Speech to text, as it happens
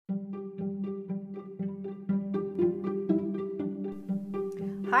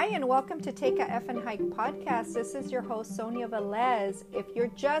Hi, and welcome to Take a Effin' Hike podcast. This is your host, Sonia Velez. If you're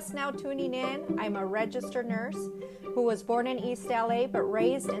just now tuning in, I'm a registered nurse who was born in East LA but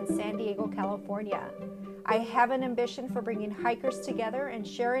raised in San Diego, California. I have an ambition for bringing hikers together and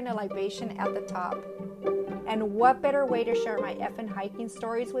sharing a libation at the top. And what better way to share my effin' hiking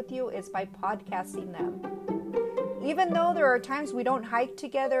stories with you is by podcasting them. Even though there are times we don't hike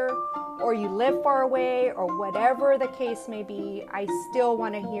together, or you live far away, or whatever the case may be, I still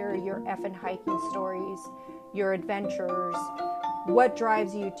want to hear your effing hiking stories, your adventures, what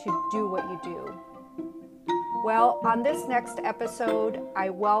drives you to do what you do. Well, on this next episode, I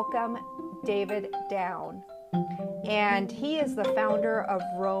welcome David Down, and he is the founder of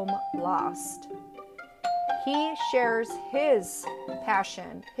Roam Lost. He shares his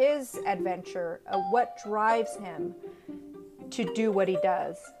passion, his adventure, what drives him to do what he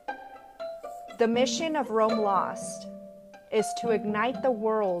does. The mission of Roam Lost is to ignite the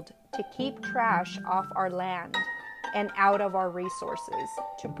world to keep trash off our land and out of our resources,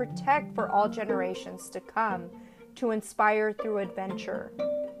 to protect for all generations to come, to inspire through adventure.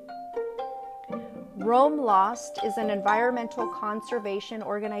 Roam Lost is an environmental conservation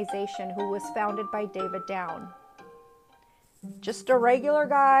organization who was founded by David Down. Just a regular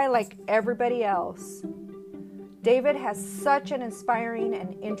guy like everybody else. David has such an inspiring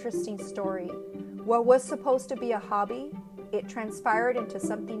and interesting story. What was supposed to be a hobby, it transpired into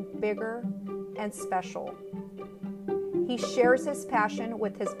something bigger and special. He shares his passion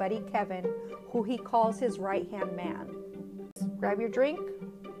with his buddy Kevin, who he calls his right-hand man. Grab your drink,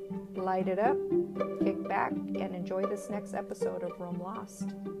 light it up, kick back, and enjoy this next episode of Roam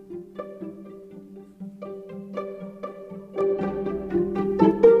Lost.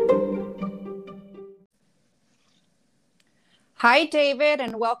 Hi, David,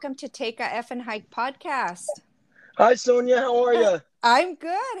 and welcome to Take a Effin' Hike podcast. Hi, Sonia. How are you? I'm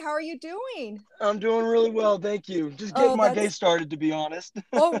good. How are you doing? I'm doing really well, thank you. Just getting my day started, to be honest.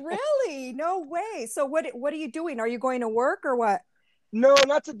 Oh, really? No way. So what are you doing? Are you going to work or what? No,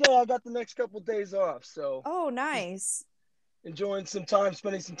 not today. I got the next couple of days off, so. Oh, nice. Enjoying some time,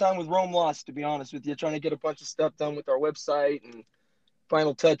 spending some time with Roam Lost, to be honest with you. Trying to get a bunch of stuff done with our website and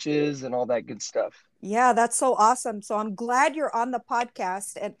final touches and all that good stuff. Yeah, that's so awesome. So I'm glad you're on the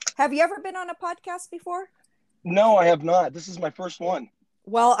podcast. And have you ever been on a podcast before? No, I have not. This is my first one.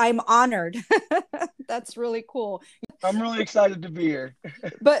 Well, I'm honored. That's really cool. I'm really excited to be here.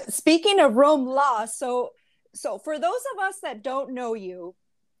 But speaking of Roam Lost, so for those of us that don't know you,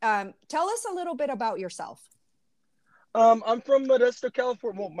 tell us a little bit about yourself. I'm from Modesto,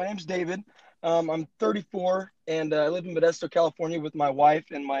 California. Well, my name's David. I'm 34, and I live in Modesto, California with my wife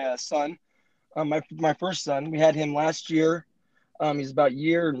and my son. My first son. We had him last year. He's about a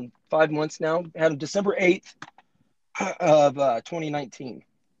year and 5 months now. Had him December 8th of 2019.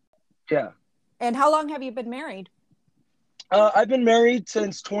 Yeah. And how long have you been married? I've been married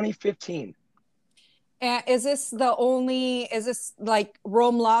since 2015. And is this like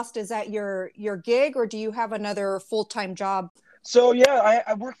Roam Lost? Is that your gig, or do you have another full-time job? So yeah,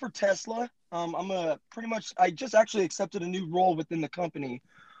 I work for Tesla. I just actually accepted a new role within the company.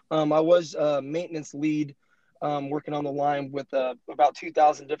 I was a maintenance lead, working on the line with about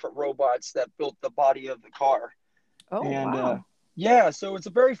 2,000 different robots that built the body of the car. Oh, and, wow. Yeah, so it's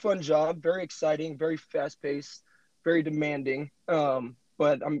a very fun job, very exciting, very fast-paced, very demanding.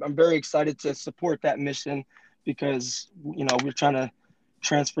 But I'm very excited to support that mission because, we're trying to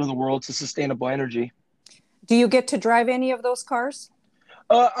transfer the world to sustainable energy. Do you get to drive any of those cars?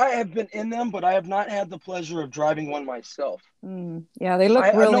 I have been in them, but I have not had the pleasure of driving one myself. Yeah, they look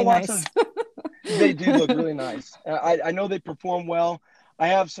really nice. They do look really nice. I know they perform well. I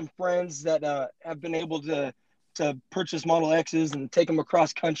have some friends that have been able to purchase Model X's and take them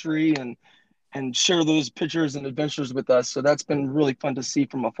across country and share those pictures and adventures with us. So that's been really fun to see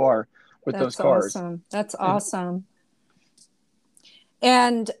from afar with those cars. Awesome. That's awesome.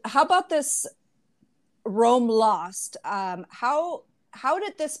 And how about this Roam Lost? How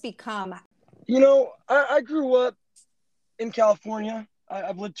did this become? I grew up in California.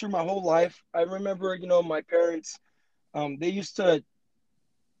 I've lived through my whole life. I remember, my parents, they used to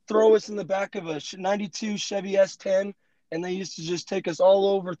throw us in the back of a 92 Chevy S10, and they used to just take us all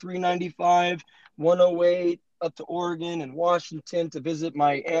over 395, 108, up to Oregon and Washington to visit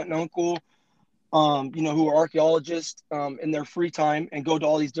my aunt and uncle, who are archaeologists, in their free time, and go to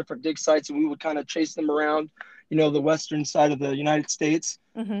all these different dig sites, and we would kind of chase them around, the western side of the United States.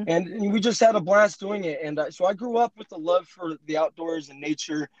 Mm-hmm. And we just had a blast doing it. And so I grew up with a love for the outdoors and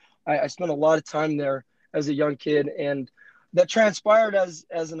nature. I spent a lot of time there as a young kid, and that transpired as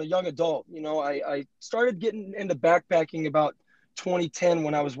a young adult. I started getting into backpacking about 2010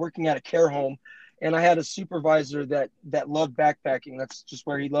 when I was working at a care home, and I had a supervisor that loved backpacking. That's just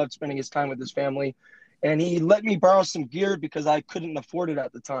where he loved spending his time with his family, and he let me borrow some gear because I couldn't afford it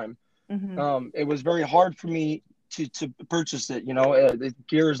at the time. Mm-hmm. It was very hard for me to purchase it. The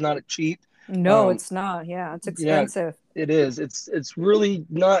gear is not cheap. No, Um, it's not. Yeah, it's yeah, expensive. it is. It's really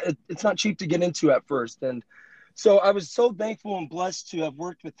not. It's not cheap to get into at first, and so I was so thankful and blessed to have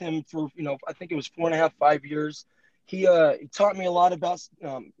worked with him for I think it was 4.5, 5 years. He taught me a lot about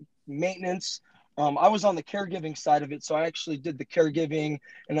maintenance. I was on the caregiving side of it, so I actually did the caregiving,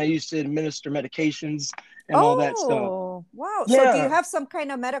 and I used to administer medications and all that stuff. Oh, wow. So do you Yeah, have some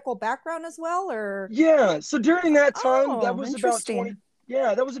kind of medical background as well, or? yeah. So during that time, that Oh, was about 20. interesting.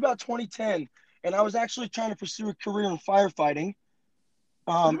 Yeah, that was about 2010, and I was actually trying to pursue a career in firefighting.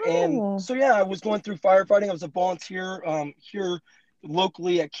 And Oh. so, yeah, I was going through firefighting. I was a volunteer here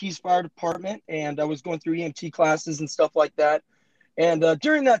locally at Keys Fire Department, and I was going through EMT classes and stuff like that. And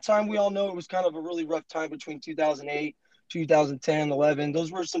during that time, we all know it was kind of a really rough time between 2008, 2010, 11.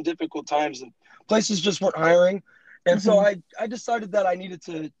 Those were some difficult times, and places just weren't hiring. And so Mm-hmm. I decided that I needed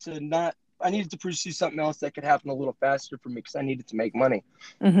I needed to pursue something else that could happen a little faster for me because I needed to make money,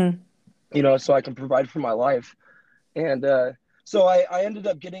 Mm-hmm. so I can provide for my life. And so I ended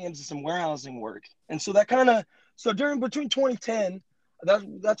up getting into some warehousing work. And so that kind of, so during between 2010,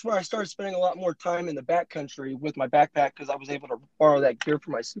 that's where I started spending a lot more time in the backcountry with my backpack because I was able to borrow that gear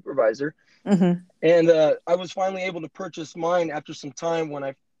from my supervisor. Mm-hmm. And I was finally able to purchase mine after some time when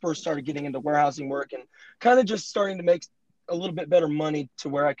I first started getting into warehousing work and kind of just starting to make a little bit better money to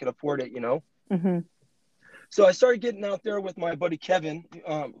where I could afford it. Mm-hmm. So I started getting out there with my buddy Kevin,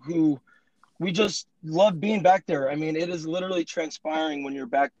 who we just love being back there. I mean, it is literally transpiring when you're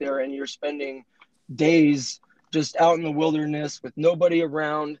back there and you're spending days just out in the wilderness with nobody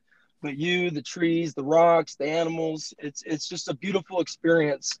around but you, the trees, the rocks, the animals. It's just a beautiful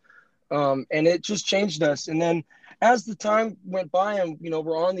experience, and it just changed us. And then as the time went by, and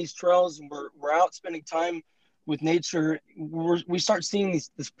we're on these trails and we're out spending time with nature, we start seeing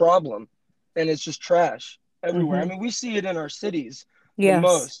this problem, and it's just trash everywhere. I Mm-hmm. mean, we see it in our cities the Yes.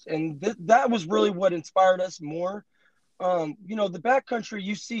 most. And that was really what inspired us more. The backcountry,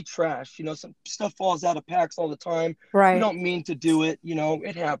 you see trash, some stuff falls out of packs all the time. We Right. don't mean to do it,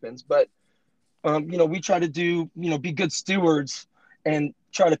 it happens. But, we try to be good stewards and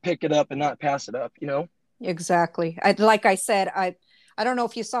try to pick it up and not pass it up. Exactly. Like I said, I don't know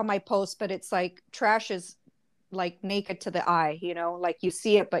if you saw my post, but it's like trash is like naked to the eye, like you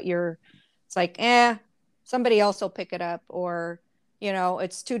see it, but it's like, somebody else will pick it up, or,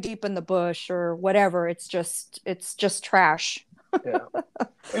 it's too deep in the bush or whatever. It's just trash. Yeah.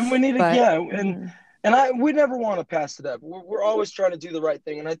 And we need to, But yeah. mhm. We never want to pass it up. We're always trying to do the right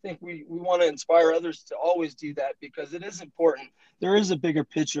thing. And I think we want to inspire others to always do that because it is important. There is a bigger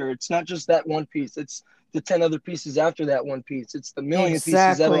picture. It's not just that one piece. It's the 10 other pieces after that one piece. It's the million pieces that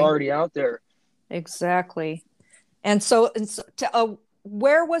are Exactly. already out there. Exactly.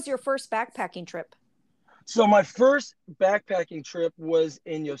 Where was your first backpacking trip? So my first backpacking trip was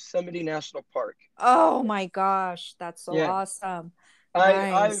in Yosemite National Park. Oh my gosh, that's so Yeah. awesome. I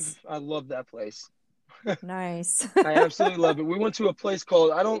Nice. love that place. Nice. I absolutely love it. We went to a place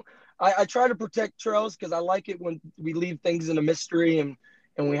called I try to protect trails because I like it when we leave things in a mystery and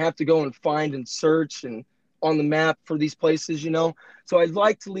we have to go and find and search and on the map for these places. So I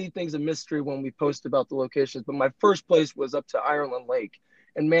like to leave things a mystery when we post about the locations. But my first place was up to Ireland Lake.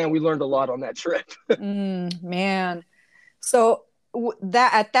 And man, we learned a lot on that trip. Man. So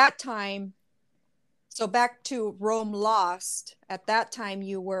that at that time, so back to Rome Lost, at that time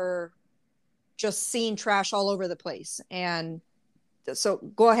you were just seeing trash all over the place. And so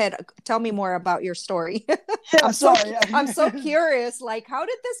go ahead, tell me more about your story. Yeah, I'm so sorry. I'm so curious, like how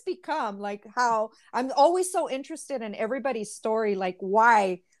did this become? Like how I'm always so interested in everybody's story, like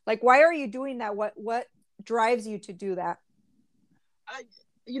why are you doing that? What drives you to do that?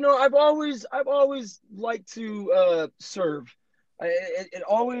 I've always liked to serve. It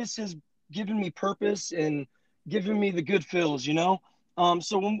always has given me purpose and given me the good feels.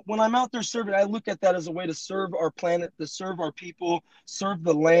 So when I'm out there serving, I look at that as a way to serve our planet, to serve our people, serve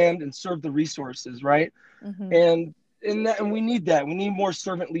the land, and serve the resources, right? Mm-hmm. And we need that. We need more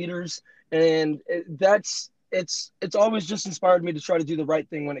servant leaders, and it's always just inspired me to try to do the right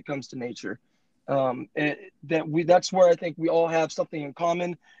thing when it comes to nature. That's where I think we all have something in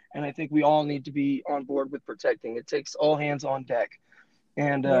common, and I think we all need to be on board with protecting. It takes all hands on deck,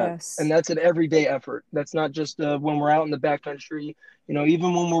 and Yes. that's an everyday effort. That's not just when we're out in the backcountry.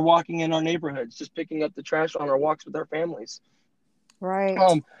 Even when we're walking in our neighborhoods, just picking up the trash on our walks with our families. Right.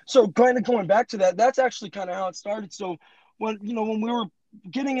 So kind of going back to that, that's actually kind of how it started. So when we were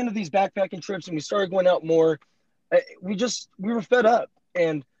getting into these backpacking trips and we started going out more, we were fed up.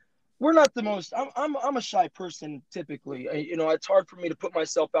 And we're not the most. I'm a shy person typically. It's hard for me to put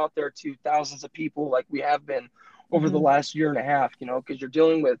myself out there to thousands of people like we have been over the last year and a half. Because you're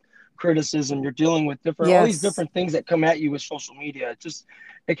dealing with criticism, you're dealing with all these Yes. different things that come at you with social media.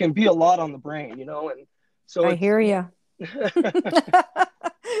 It can be a lot on the brain, and so I it's hear you.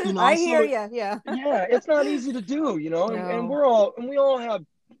 I hear so you. Yeah. yeah, it's not easy to do, and No. we all have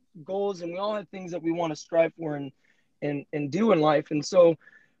goals and we all have things that we want to strive for and do in life. And so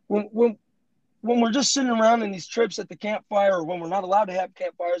when when when we're just sitting around in these trips at the campfire, or when we're not allowed to have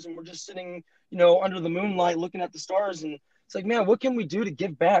campfires and we're just sitting, under the moonlight looking at the stars, and it's like, man, what can we do to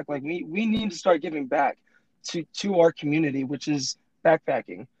give back? Like we need to start giving back to our community, which is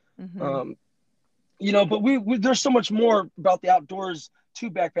backpacking. Mm-hmm. Um, but we there's so much more about the outdoors to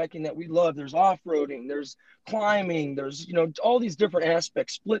backpacking that we love. There's off-roading, there's climbing, there's, all these different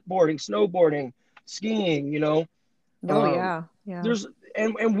aspects, split boarding, snowboarding, skiing, Oh um, yeah. Yeah. there's,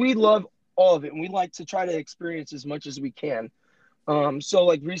 and we love all of it. And we like to try to experience as much as we can. So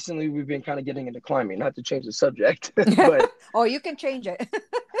like recently we've been kind of getting into climbing, not to change the subject, but, Oh, you can change it.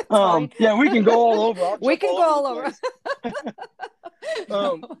 It's fine. yeah, we can go all over. I'll We jump can all go over the all over. place.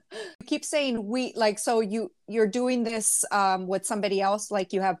 No. Um, You keep saying we, like, so you're doing this with somebody else,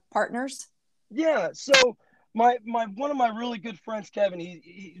 like you have partners? Yeah. So my one of my really good friends, Kevin,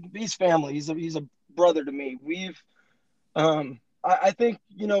 he's family. He's a brother to me. I think,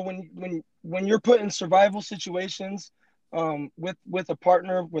 when you're put in survival situations, with a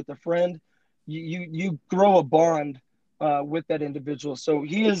partner, with a friend, you grow a bond with that individual. So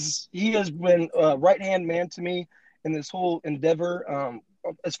he has been a right hand man to me in this whole endeavor,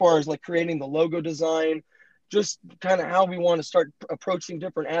 as far as like creating the logo design, just kind of how we want to start approaching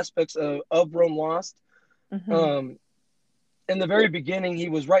different aspects of Rome Lost. Mm-hmm. Um, in the very beginning, he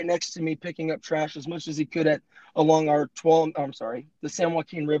was right next to me picking up trash as much as he could along our 12, I'm sorry, the San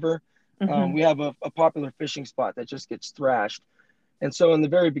Joaquin River. Mm-hmm. We have a popular fishing spot that just gets thrashed. And so in the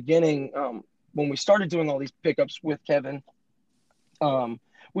very beginning, when we started doing all these pickups with Kevin, um,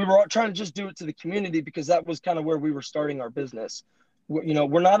 we were trying to just do it to the community because that was kind of where we were starting our business.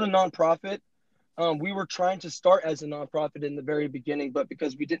 We're not a nonprofit. We were trying to start as a nonprofit in the very beginning, but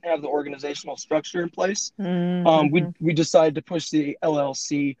because we didn't have the organizational structure in place, Mm-hmm. we decided to push the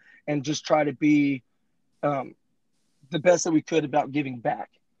LLC and just try to be, um, the best that we could about giving back,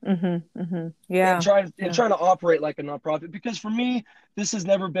 Mm-hmm. Mm-hmm. and Yeah. trying Yeah. to operate like a nonprofit. Because for me, this has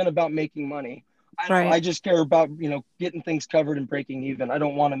never been about making money. I Right. just care about, getting things covered and breaking even. I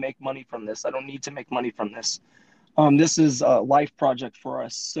don't want to make money from this. I don't need to make money from this. This is a life project for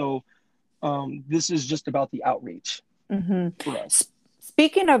us. So, this is just about the outreach Mm-hmm. for us.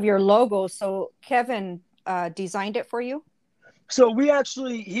 Speaking of your logo, so Kevin designed it for you? So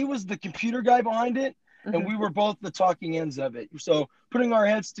he was the computer guy behind it, and Mm-hmm. we were both the talking ends of it. So putting our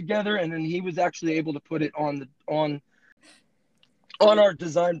heads together, and then he was actually able to put it on our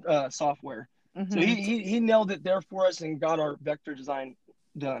design software. So Mm-hmm. he nailed it there for us and got our vector design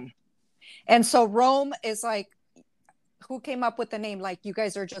done. And so Rome is like, who came up with the name? Like you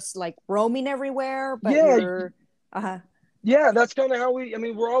guys are just like roaming everywhere, but Yeah, you're, uh-huh. yeah, that's kind of how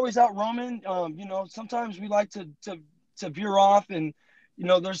we're always out roaming. Sometimes we like to veer off, and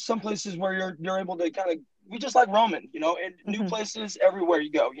there's some places where you're able to kind of, we just like roaming, and new Mm-hmm. places everywhere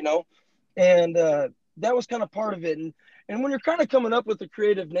you go, and that was kind of part of it. And when you're kind of coming up with a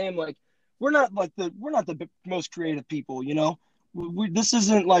creative name, like we're not the most creative people, this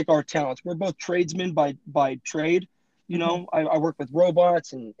isn't like our talents. We're both tradesmen by trade. Mm-hmm. I work with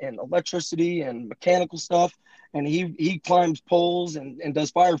robots and electricity and mechanical stuff, and he climbs poles and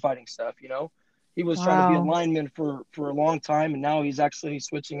does firefighting stuff. He was trying to be a Wow. lineman for a long time, and now he's actually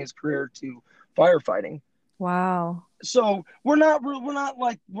switching his career to firefighting. Wow. So we're not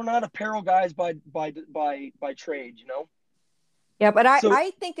apparel guys by trade. Yeah, but I So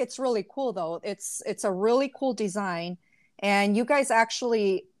I think it's really cool though. It's a really cool design, and you guys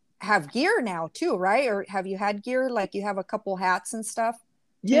actually have gear now too, right? Or have you had gear? Like you have a couple hats and stuff,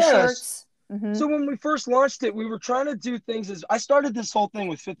 yes. t-shirts. Mm-hmm. So when we first launched it, we were trying to do things as I started this whole thing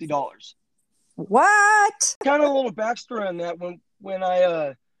with $50. What? Kind of a little backstory on that. When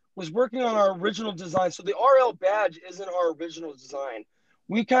I was working on our original design, so the RL badge isn't our original design.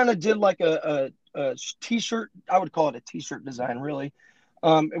 We kind of did like a t-shirt. I would call it a t-shirt design, really,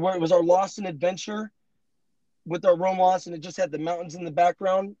 where it was our Lost in Adventure with our Rome Lost, and it just had the mountains in the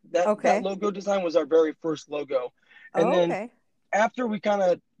background. That Okay. logo design was our very first logo, and Oh, then okay. after we kind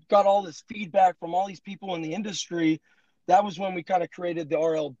of got all this feedback from all these people in the industry, that was when we kind of created the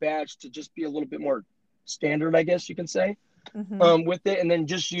RL badge to just be a little bit more standard, I guess you can say. Mm-hmm. with it, and then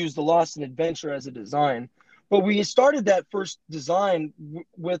just use the Lost in Adventure as a design. But we started that first design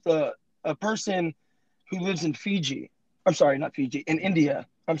with a person who lives in Fiji. I'm sorry, not Fiji, in India.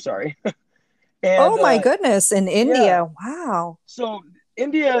 I'm sorry. And Oh my goodness, in yeah, India. Wow. so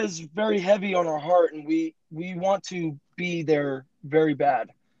India is very heavy on our heart, and we want to be there very bad.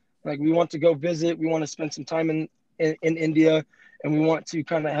 Like we want to go visit. We want to spend some time in India, and we want to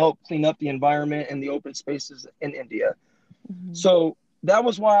kind of help clean up the environment and the open spaces in India. Mm-hmm. So that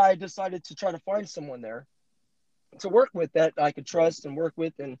was why I decided to try to find someone there to work with that I could trust and work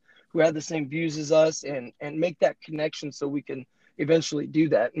with, and who had the same views as us, and make that connection so we can eventually do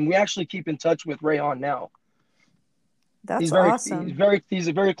that. And we actually keep in touch with Rayhan now. That's awesome. He's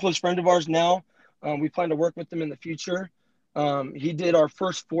a very close friend of ours now. We plan to work with him in the future. He did our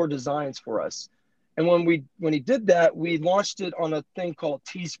first 4 designs for us, and when he did that, we launched it on a thing called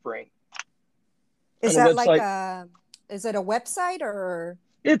Teespring, Is on a that like website. a, is it a website or?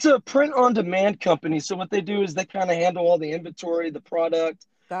 It's a print on demand company. So what they do is they kind of handle all the inventory, the product,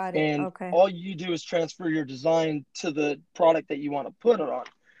 Got it. and Okay. all you do is transfer your design to the product that you want to put it on.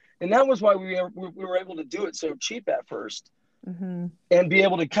 And that was why we were able to do it so cheap at first, Mm-hmm. and be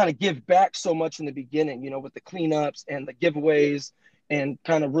able to kind of give back so much in the beginning, with the cleanups and the giveaways, and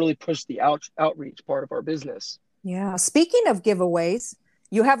kind of really push the outreach part of our business. Yeah. Speaking of giveaways,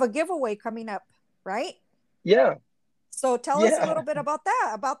 you have a giveaway coming up, right? Yeah. So tell us a Yeah. little bit about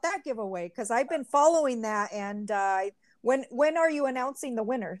that giveaway, because I've been following that. And when are you announcing the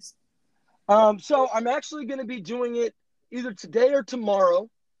winners? So I'm actually going to be doing it either today or tomorrow.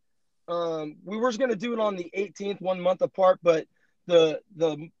 We were going to do it on the 18th, 1 month apart, but the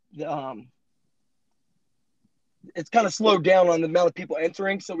it's kind of slowed down on the amount of people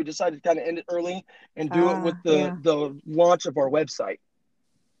entering, so we decided to kind of end it early and do it with the Yeah. the launch of our website.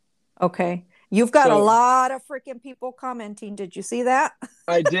 Okay. You've got a So lot of freaking people commenting. Did you see that?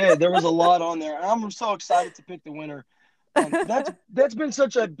 I did. There was a lot on there. I'm so excited to pick the winner. That's been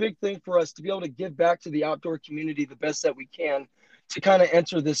such a big thing for us, to be able to give back to the outdoor community the best that we can, to kind of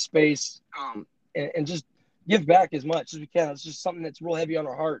enter this space, and just give back as much as we can. It's just something that's real heavy on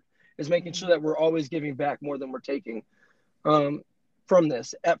our heart, is making sure that we're always giving back more than we're taking, from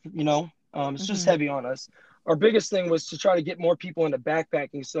this. It's just Mm-hmm. heavy on us. Our biggest thing was to try to get more people into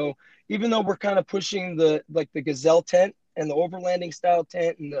backpacking. So even though we're kind of pushing the Gazelle tent and the overlanding style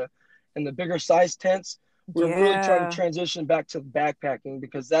tent and the bigger size tents, we're really trying to Yeah. transition back to backpacking,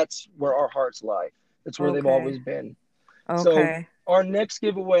 because that's where our hearts lie. That's where they've Okay. always been. So Okay. our next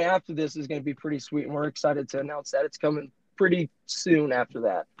giveaway after this is going to be pretty sweet, and we're excited to announce that it's coming pretty soon after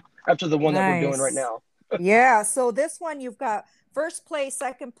that, after the one that we're doing right Nice. now. Yeah. So this one you've got first place,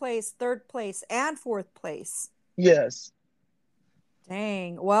 second place, third place, and fourth place. Yes.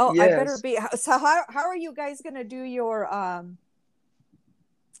 Dang. Well, I better Yes. be. So how are you guys gonna do your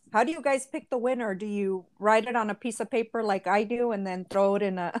how do you guys pick the winner? Do you write it on a piece of paper like I do and then throw it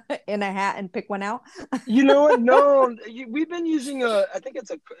in a in a hat and pick one out? You know what? No, we've been using I think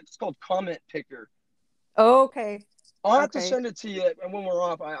it's called Comment Picker. Okay. I'll have to Okay. send it to you when we're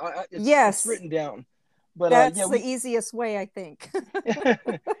off. It's Yes. written down, but yeah, That's the easiest way, I think.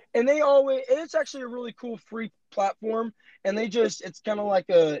 and it's actually a really cool free platform, and it's kind of like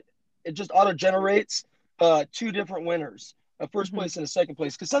it just auto generates 2 different winners, a first Mhm. place and a second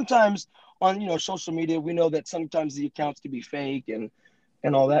place. Because sometimes on social media, we know that sometimes the accounts can be fake and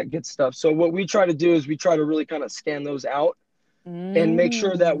all that good stuff. So what we try to do is we try to really kind of scan those out and make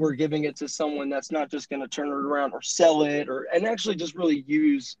sure that we're Mm. giving it to someone that's not just going to turn it around or sell it, and actually just really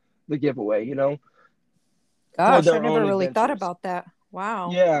use the giveaway, for Gosh, I their never own really thought adventures. about that. Wow.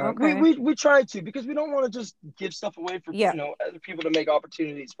 Yeah, we, Okay. we we try to, because we don't want to just give stuff away for Yeah. other people to make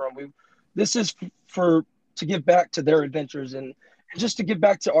opportunities from. This is for to give back to their adventures, and just to give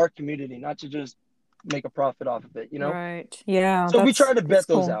back to our community, not to just make a profit off of it. Right. Yeah, So we try to that's bet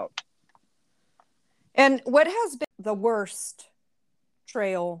those cool. out. And what has been the worst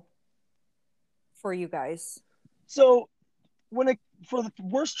trail for you guys? So for the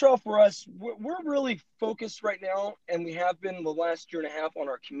worst trail for us, we're really focused right now, and we have been the last year and a half, on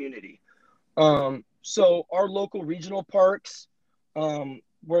our community. So our local regional parks,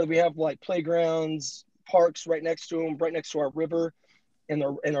 where we have like playgrounds, parks right next to them, right next to our river, and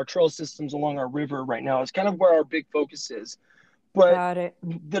our trail systems along our river right now is kind of where our big focus is. But Got it.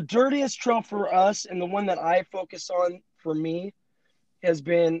 the dirtiest trail for us, and the one that I focus on for me, has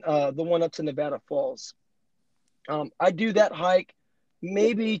been the one up to Nevada Falls. I do that hike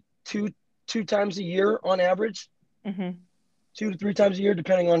maybe two times a year on average, Mm-hmm. 2 to 3 times a year,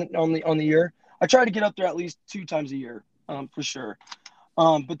 depending on the year. I try to get up there at least 2 times a year, for sure.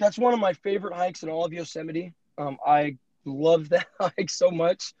 But that's one of my favorite hikes in all of Yosemite. I love that hike so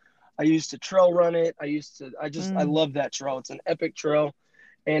much. I used to trail run it. I Mm, love that trail. It's an epic trail,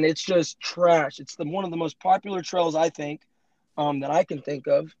 and it's just trash. It's the one of the most popular trails I think, that I can think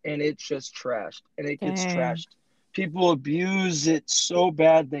of, and it's just trashed, and it gets dang, trashed. People abuse it so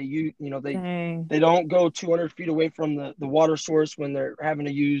bad that dang. they don't go 200 feet away from the water source when they're having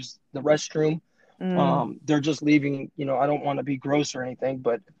to use the restroom. Mm. They're just leaving. I don't want to be gross or anything,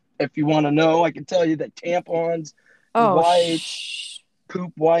 but if you want to know, I can tell you that tampons, Oh, wipes,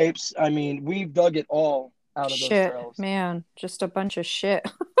 poop wipes. I mean, we've dug it all out of those shit, trails. man. Just a bunch of shit.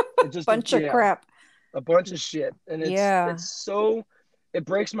 It just, Bunch of yeah, crap. a bunch of shit, and Yeah, it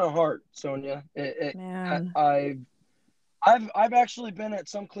breaks my heart, Sonia. man. I've actually been at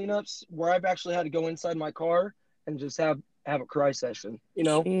some cleanups where I've actually had to go inside my car and just have a cry session,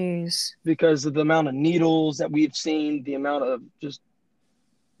 Jeez. because of the amount of needles that we've seen, the amount of just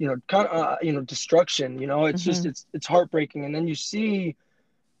kind of destruction. It's just Hmm. it's heartbreaking, and then you see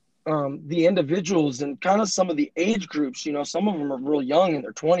the individuals and kind of some of the age groups. Some of them are real young in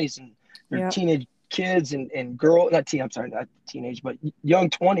their 20s, and they're Yep. teenage kids and girl not teen I'm sorry, not teenage, but young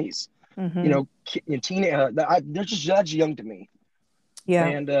 20s. Hmm. Teen they're just that's young to me, Yeah.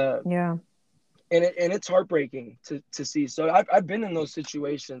 and Yeah. it's heartbreaking to see. So I've been in those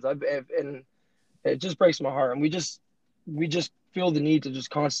situations. And it just breaks my heart, and we just feel the need to just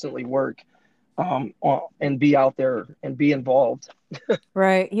constantly work, and be out there and be involved.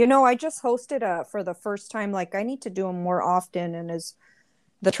 Right. I just hosted for the first time, like I need to do them more often, and is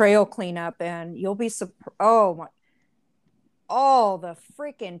the trail cleanup, and you'll be surprised. Oh my, all the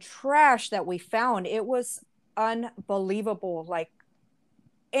freaking trash that we found. It was unbelievable. Like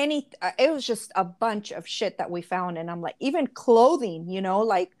it was just a bunch of shit that we found. And I'm like, even clothing,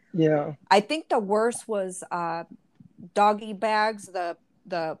 like Yeah. I think the worst was doggy bags, the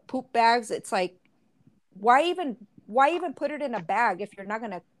poop bags. It's like, why even put it in a bag if you're not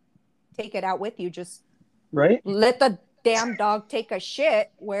gonna take it out with you? Just Right. let the damn dog take a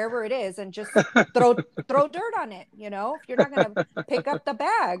shit wherever it is and just throw dirt on it, if you're not gonna pick up the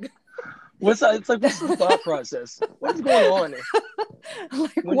bag. What's the thought process? What is going on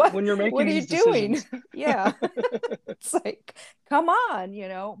Like when what when you're what making are you these doing? decisions? Yeah. It's like, come on,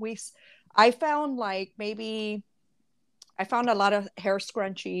 I found like maybe I found a lot of hair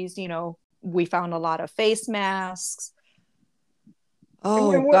scrunchies, we found a lot of face masks.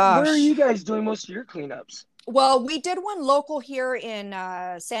 Oh And where are gosh. you guys doing most of your cleanups? Well, we did one local here in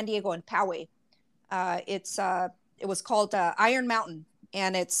San Diego in Poway. It was called Iron Mountain,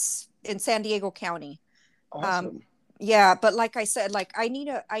 and it's in San Diego County. Um, Awesome. yeah, but like I said, like I need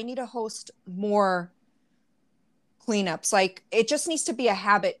to host more cleanups. Like it just needs to be a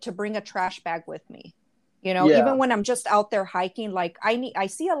habit to bring a trash bag with me. Even Yeah. when I'm just out there hiking, like I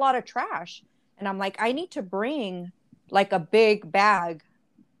see a lot of trash, and I'm like, I need to bring like a big bag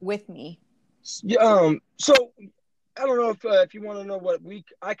with me. Yeah. So I don't know if you want to know what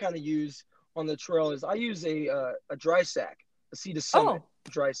I kind of use on the trail is I use a dry sack, a Sea to Summit Oh,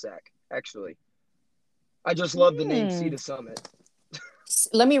 dry sack. Actually, I just love the name Sea hmm. to Summit.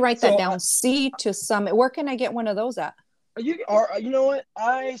 Let me write that So down. Sea to Summit. Where can I get one of those at? you know what?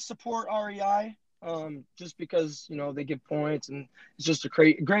 I support REI, just because they give points, and it's just a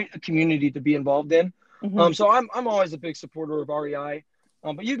great community to be involved in. Hmm. So I'm always a big supporter of REI.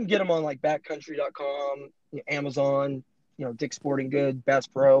 But you can get them on like backcountry.com, Amazon, Dick's Sporting Good, Bass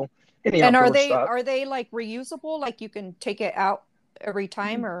Pro, any And are outdoor they shop. are they like reusable? Like you can take it out every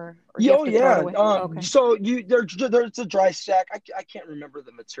time, or do you have Oh to throw it yeah. away? Okay. So it's a dry sack. I can't remember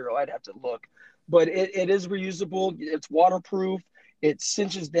the material. I'd have to look, but it is reusable. It's waterproof. It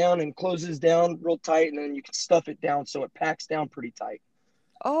cinches down and closes down real tight, and then you can stuff it down so it packs down pretty tight.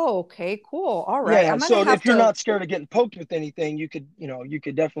 Oh, okay, cool. All right. Yeah. I'm gonna So have if you're to. not scared of getting poked with anything, you could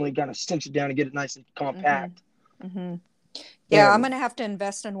definitely kind of cinch it down and get it nice and Hmm. compact. Hmm. Yeah, I'm And gonna have to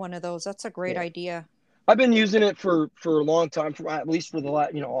invest in one of those. That's a great yeah, idea. I've been using it for a long time, for at least for the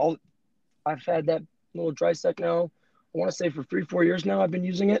last, all I've had that little dry sack now. I want to say for 3-4 years now. I've been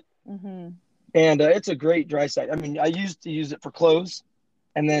using it, Hmm. and it's a great dry sack. I mean, I used to use it for clothes,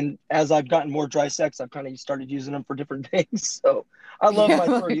 and then as I've gotten more dry sacks, I've kind of started using them for different things. So Yeah.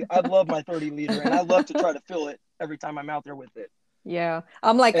 I love my 30 liter, and I love to try to fill it every time I'm out there with it. Yeah.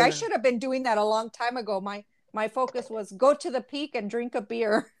 I'm like, I And should have been doing that a long time ago. My focus was go to the peak and drink a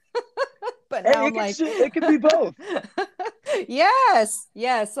beer. But now hey, I'm like, it could be both. yes,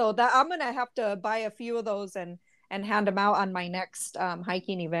 yes. So that I'm gonna have to buy a few of those and hand them out on my next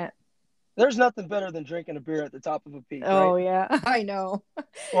hiking event. There's nothing better than drinking a beer at the top of a peak, right? Oh yeah, I know.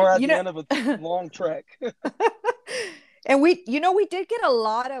 Or at You the know, end of a long trek. and we did get a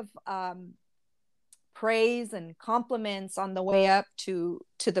lot of praise and compliments on the way up to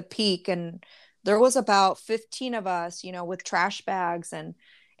the peak. And there was about 15 of us, you know, with trash bags, and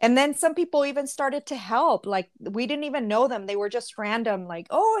then some people even started to help. Like, we didn't even know them. They were just random, like,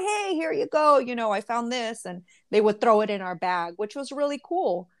 oh, hey, here you go. You know, I found this. And they would throw it in our bag, which was really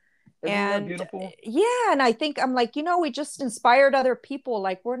cool. Isn't that And beautiful? yeah, and I think I'm like, you know, we just inspired other people.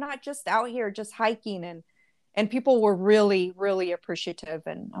 Like, we're not just out here just hiking, and people were really, really appreciative.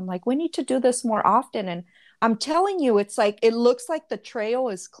 And I'm like, we need to do this more often. And I'm telling you, it's like, it looks like the trail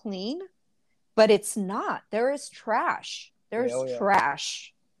is clean, but it's not. There is trash. Yeah, There's oh yeah.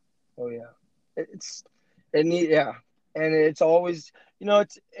 trash. Oh yeah. It's yeah. And it's always, you know,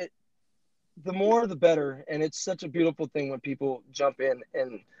 the more the better. And it's such a beautiful thing when people jump in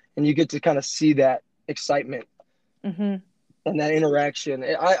and you get to kind of see that excitement Mm-hmm. and that interaction.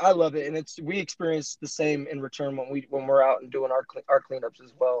 I love it. And we experience the same in return when we're out and doing our cleanups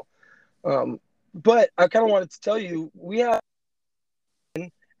as well. But I kind of wanted to tell you, we have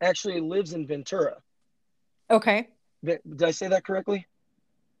actually lives in Ventura. Okay. Did I say that correctly?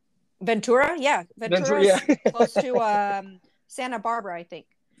 Ventura? Yeah. Ventura, yeah. Ventura's close to Santa Barbara, I think.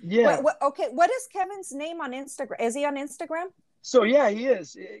 Yeah. Okay. What is Kevin's name on Instagram? Is he on Instagram? So yeah, he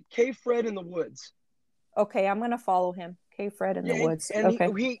is. K Fred in the Woods. Okay, I'm gonna follow him. K Fred in the Yeah, Woods. and Okay.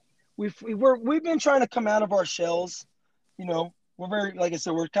 we've been trying to come out of our shells. You know, we're very, like I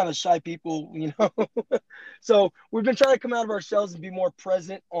said, we're kind of shy people. You know, so we've been trying to come out of our shells and be more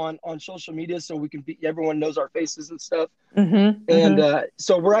present on social media, so we can be everyone knows our faces and stuff. Mm-hmm. And Mm-hmm.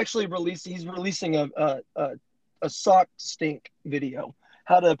 so we're actually he's releasing a sock stink video,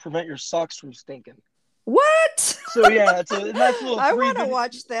 how to prevent your socks from stinking. What? So yeah, it's a nice little I free want to video.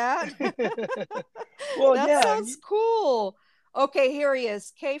 watch that. Well, That yeah, sounds cool. Okay, here he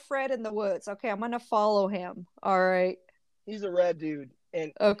is. K Fred in the Woods. Okay, I'm gonna follow him. All right. he's a rad dude,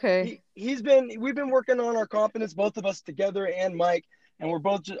 and Okay. we've been working on our confidence, both of us together, and Mike, and we're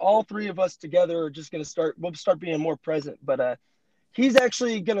both all three of us together are just gonna we'll start being more present. But he's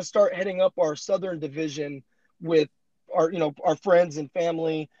actually gonna start heading up our Southern Division with our friends and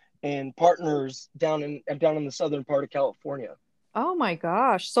family and partners down in the southern part of California. Oh my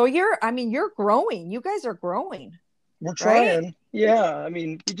gosh. So I mean, you're growing. You guys are growing, We're right? trying. Yeah. I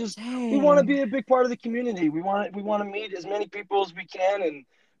mean, we want to Dang. be a big part of the community. We want to meet as many people as we can and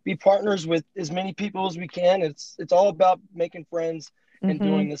be partners with as many people as we can. It's all about making friends and Mm-hmm.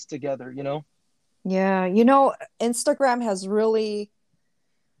 doing this together, you know? Yeah. You know, Instagram has really,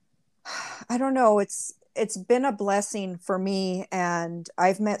 I don't know, it's been a blessing for me, and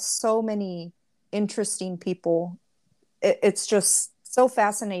I've met so many interesting people. It's just so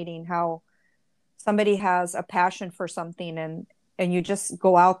fascinating how somebody has a passion for something, and you just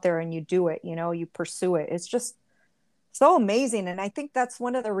go out there and you do it, you know, you pursue it. It's just so amazing. And I think that's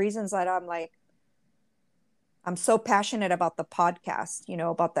one of the reasons that I'm so passionate about the podcast, you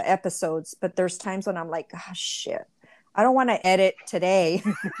know, about the episodes. But there's times when I'm like, oh shit, I don't want to edit today.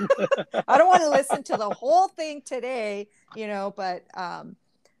 I don't want to listen to the whole thing today, you know, but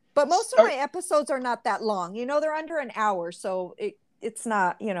most of my episodes are not that long. You know, they're under an hour, so it's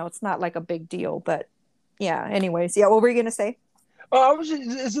not, you know, it's not like a big deal. But yeah, anyways, yeah, what were you gonna say?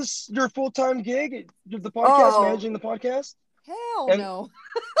 Is this your full-time gig? The podcast, Oh, managing the podcast? hell And no.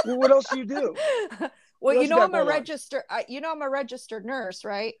 what else do you do? Well, What else you you know, got going on? I'm a registered nurse,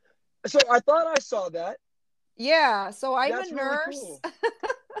 right? So I thought I saw that. Yeah, so I'm a That's really nurse. cool.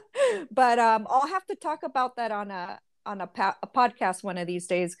 But I'll have to talk about that a podcast one of these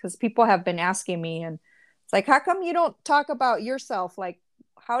days, because people have been asking me, and it's like, how come you don't talk about yourself? Like,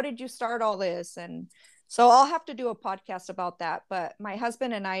 how did you start all this? And so I'll have to do a podcast about that. But my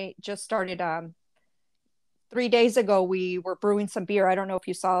husband and I just started 3 days ago. We were brewing some beer. I don't know if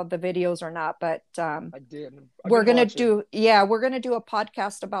you saw the videos or not, but I did. I've been watching. we're gonna do a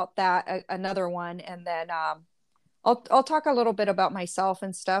podcast about that, another one, and then I'll talk a little bit about myself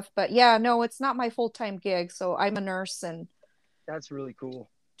and stuff. But yeah, no, it's not my full-time gig. So I'm a nurse and That's really cool.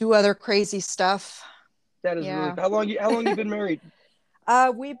 do other crazy stuff. That is really Yeah. how long you been married?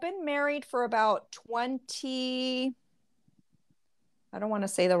 We've been married for about 20. I don't want to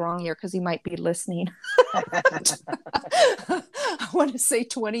say the wrong year because he might be listening. I want to say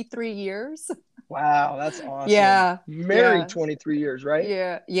 23 years. Wow, that's awesome. Yeah. Married Yeah. 23 years, right?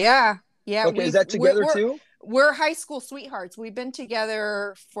 Yeah. Yeah. Yeah. Okay, is that together too? We're high school sweethearts. We've been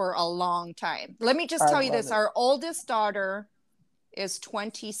together for a long time. Let me just I tell you love this. it. Our oldest daughter is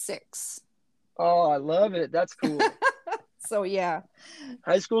 26. Oh, I love it. That's cool. So yeah.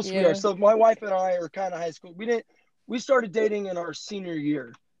 High school Yeah. sweetheart. So my wife and I are kind of high school. We started dating in our senior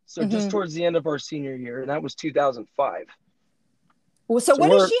year. So just Mm-hmm. towards the end of our senior year, and that was 2005. Well, so So what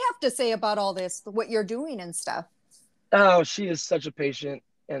does we're she have to say about all this, what you're doing and stuff? Oh, she is such a patient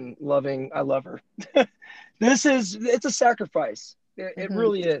and loving. I love her. It's a sacrifice. It Hmm.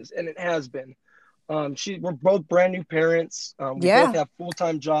 really is, and it has been. We're both brand new parents. We both Yeah. have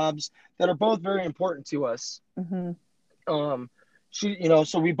full-time jobs that are both very important to us. Hmm. Um,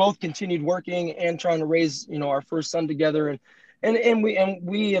 so we both continued working and trying to raise, our first son together, and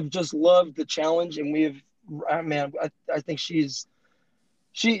we have just loved the challenge, and we have, man, I think she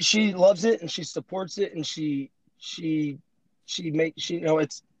loves it and she supports it, and she she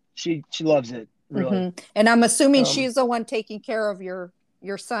loves it really. Hmm. And I'm assuming Um, she's the one taking care of your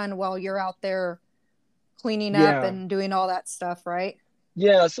son while you're out there cleaning up yeah, and doing all that stuff, right?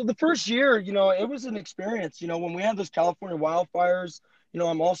 yeah. So the first year, it was an experience. When we had those California wildfires,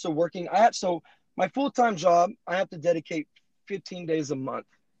 I'm also working. So my full time job, I have to dedicate 15 days a month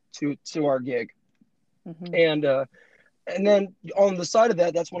to our gig, Hmm. and then on the side of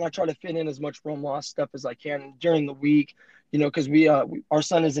that, that's when I try to fit in as much Rome Lost stuff as I can during the week, because our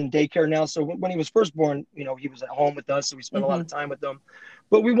son is in daycare now. So when he was first born, he was at home with us, so we spent a lot Hmm. of time with him.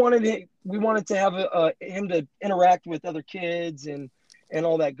 But we wanted to have him to interact with other kids and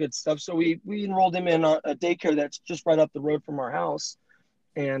all that good stuff. So we enrolled him in a daycare that's just right up the road from our house.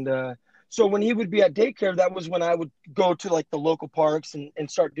 And so when he would be at daycare, that was when I would go to like the local parks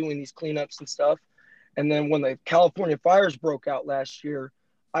and start doing these cleanups and stuff. And then when the California fires broke out last year,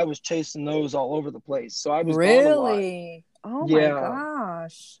 I was chasing those all over the place. So I was gone a lot. Really? Oh my Yeah,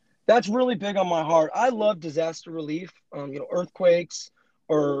 gosh. that's really big on my heart. I love disaster relief. Earthquakes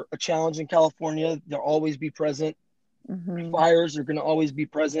or a challenge in California, they'll always be present. Hmm. Fires are going to always be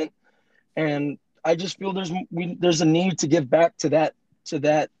present, and I just feel there's a need to give back to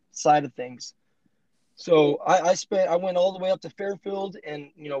that side of things. So I went all the way up to Fairfield, and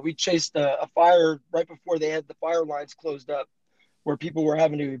we chased a fire right before they had the fire lines closed up, where people were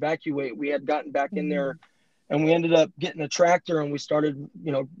having to evacuate. We had gotten back in there, Hmm. and we ended up getting a tractor, and we started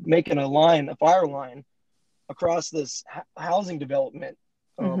making a fire line across this housing development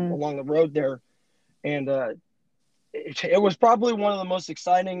Hmm. along the road there, and it was probably one of the most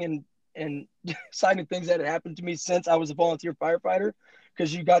exciting and exciting things that had happened to me since I was a volunteer firefighter,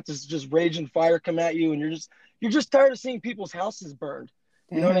 because you got this just raging fire come at you, and you're just tired of seeing people's houses burned.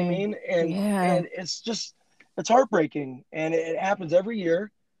 You know what I Dang. mean? And Yeah. and it's heartbreaking, and it happens every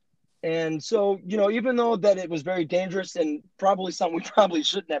year. And so, even though that it was very dangerous and probably something we probably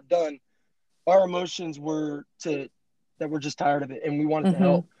shouldn't have done, our emotions were that we're just tired of it and we wanted to Hmm.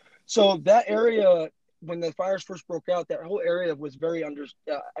 help. So that area, when the fires first broke out, that whole area was very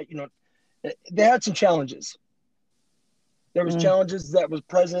they had some challenges. There was Mm. challenges that was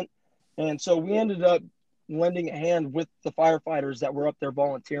present, and so we ended up lending a hand with the firefighters that were up there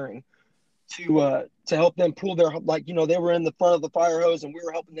volunteering to help them pull their, they were in the front of the fire hose, and we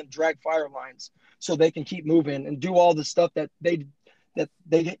were helping them drag fire lines so they can keep moving and do all the stuff that they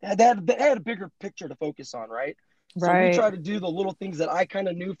had a bigger picture to focus on, right? So we Right. try to do the little things that I kind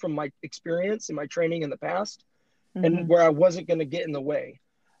of knew from my experience and my training in the past, and Hmm. where I wasn't going to get in the way.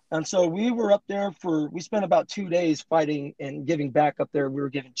 And so we spent about 2 days fighting and giving back up there. We were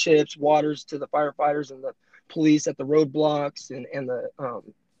giving chips, waters to the firefighters and the police at the roadblocks, and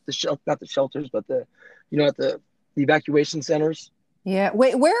not the shelters, but at the evacuation centers. Yeah.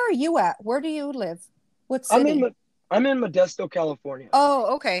 Wait, where are you at? Where do you live? What I'm in city? I'm in Modesto, California.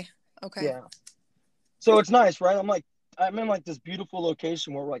 Oh, okay. Okay. Yeah. So it's nice, right? I'm in like this beautiful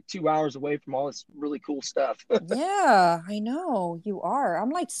location where we're like 2 hours away from all this really cool stuff. Yeah, I know you are. I'm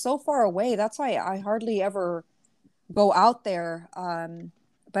like so far away. That's why I hardly ever go out there.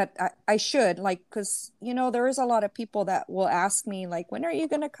 But I should like, because there is a lot of people that will ask me like, when are you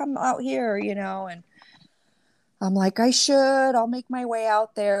gonna come out here? And I'm like, I should. I'll make my way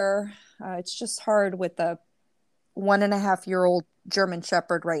out there. It's just hard with a 1.5-year-old German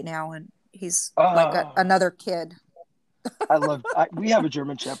Shepherd right now, and he's like Oh, another kid. we have a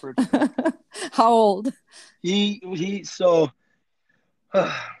German Shepherd. How old? He so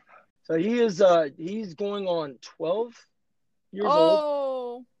he's going on 12 years old,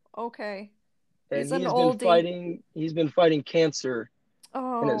 Oh, okay. and He's an oldie. he's been fighting cancer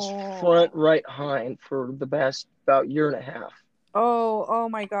in his front Oh, right hind for the past about year and a half. oh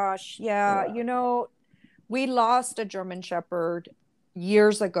my gosh. Yeah, Yeah. we lost a German Shepherd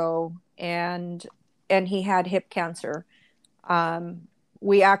years ago, and he had hip cancer.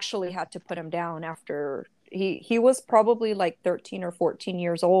 We actually had to put him down after he was probably like 13 or 14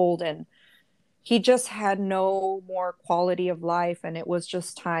 years old, and he just had no more quality of life, and it was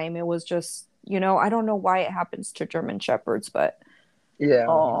just time. It was just, I don't know why it happens to German Shepherds, but Yeah,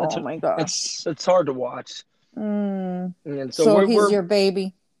 oh my gosh. it's hard to watch. Mm. And so So he's we're your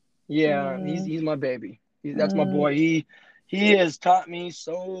baby. yeah, Mm. he's my baby. That's my Mm. boy. He has taught me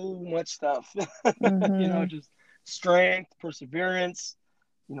so much stuff. Mm-hmm. Just strength, perseverance,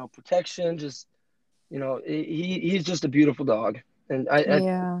 protection. Just he's just a beautiful dog, and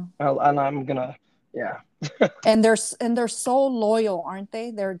Yeah. I'm gonna yeah. And they're so loyal, aren't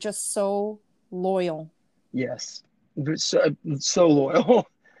they? They're just so loyal. Yes, so loyal.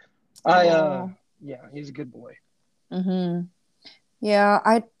 I Oh. yeah, he's a good boy. Mm-hmm. Yeah,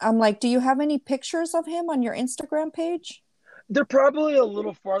 I'm like, do you have any pictures of him on your Instagram page? They're probably a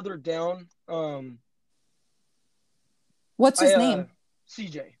little farther down. What's I his name?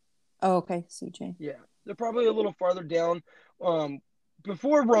 CJ. Oh, okay, CJ. Yeah, they're probably a little farther down. Um,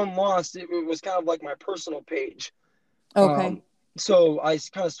 Before Rome Lost, it was kind of like my personal page. Okay. Um, so I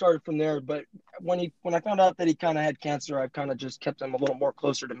kind of started from there. But when I found out that he kind of had cancer, I've kind of just kept him a little more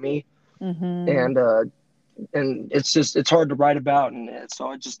closer to me. Mm-hmm. And it's hard to write about, and so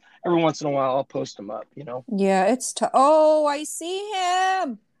I just every once in a while I'll post him up. Yeah, oh, I see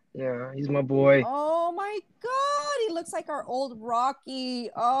him. Yeah, he's my boy. Oh my God, he looks like our old Rocky.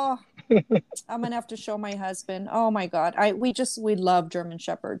 Oh, I'm gonna have to show my husband. Oh my God, we love German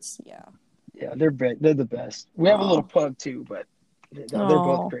Shepherds. Yeah. Yeah, they're the best. We have a little Oh, pug too, but they're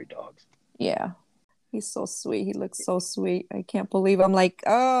both oh, great dogs. yeah. He's so sweet. He looks so sweet. I can't believe I'm like,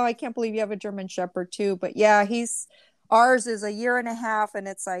 oh, I can't believe you have a German Shepherd too. But yeah, ours is a year and a half, and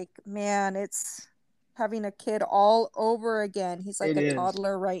it's like, man, it's having a kid all over again. He's like It a is.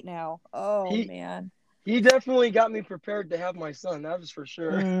 toddler right now. Oh He man. he definitely got me prepared to have my son. That was for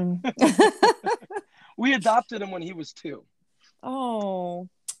sure. Mm. We adopted him when he was 2. Oh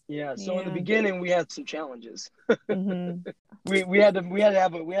Yeah, so in the man. beginning we had some challenges. Hmm. We had to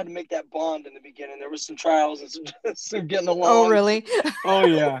make that bond in the beginning. There was some trials and some getting Oh along. really? Oh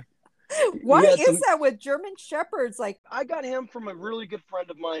yeah, Why we had is some. that with German Shepherds? Like, I got him from a really good friend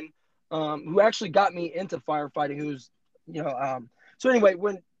of mine, who actually got me into firefighting. Who's, so anyway,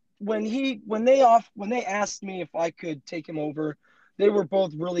 when they asked me if I could take him over, they were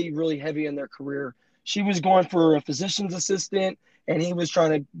both really really heavy in their career. She was going for a physician's assistant, and he was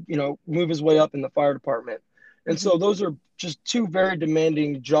trying to move his way up in the fire department. And so mhm. those are just two very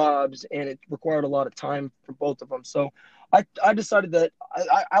demanding jobs, and it required a lot of time for both of them. So I decided that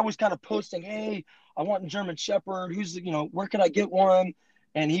I was kind of posting, hey, I want a German Shepherd. Where can I get one?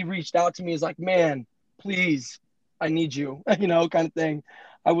 And he reached out to me. He's like, man, please, I need you, kind of thing.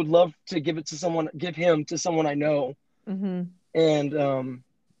 I would love to give him to someone I know. Mhm. And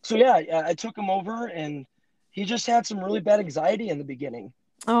so, yeah, I took him over, and he just had some really bad anxiety in the beginning.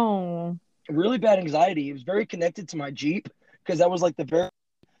 Oh. Really bad anxiety. He was very connected to my Jeep because that was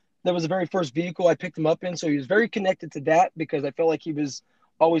the very first vehicle I picked him up in. So he was very connected to that because I felt like he was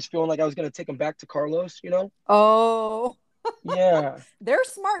always feeling like I was going to take him back to Carlos. Oh. Yeah, They're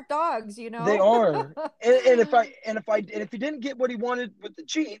smart dogs, they are. And if he didn't get what he wanted with the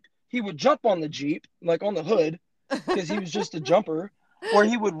Jeep, he would jump on the Jeep, like on the hood, because he was just a jumper, or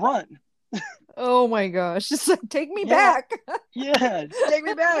he would run. Oh my gosh. Just like, take me Yeah, back. yeah, take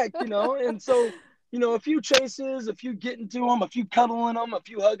me back. And so, a few chases, a few getting to him, a few cuddling him, a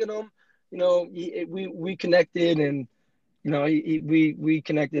few hugging him. We connected, and we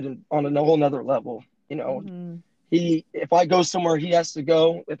connected on a whole nother level. Hmm. If I go somewhere, he has to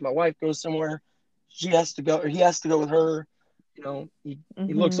go. If my wife goes somewhere, she has to go, or he has to go with her.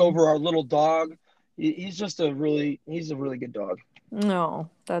 He looks Hmm. over our little dog. He's a really good dog. No,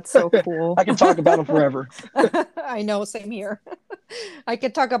 that's so cool. I can talk about him forever. I know, same here. I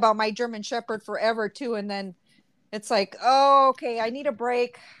could talk about my German Shepherd forever too, and then it's like, oh, okay, I need a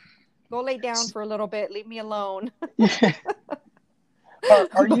break. Go lay down for a little bit. Leave me alone.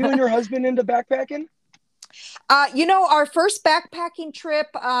 Are you and But your husband into backpacking? our first backpacking trip,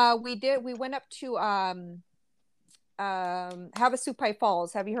 we went up to Havasupai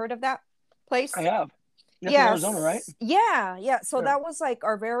Falls. Have you heard of that I place? have. That's in Arizona, right? Yes. Yeah, yeah. So Yeah. that was like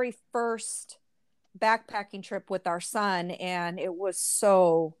our very first backpacking trip with our son, and it was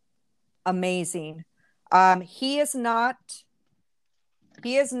so amazing. He is not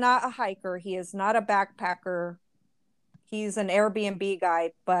a hiker. He is not a backpacker. He's an Airbnb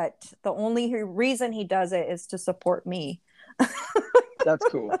guy, but the only reason he does it is to support me. That's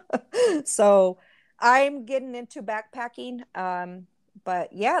cool. So I'm getting into backpacking.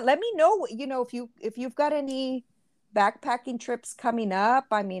 But yeah, let me know, if you've got any backpacking trips coming up.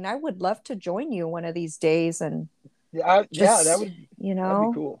 I mean, I would love to join you one of these days and Yeah, just, that'd be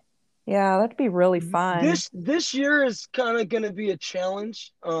cool. yeah, that'd be really fun. This year is kind of going to be a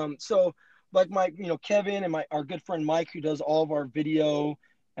challenge. So like Kevin and our good friend Mike, who does all of our video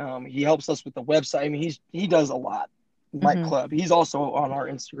He helps us with the website. I mean, he does a lot. Mike Hmm. Club. He's also on our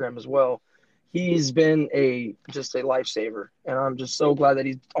Instagram as well. He's been just a lifesaver, and I'm just so glad that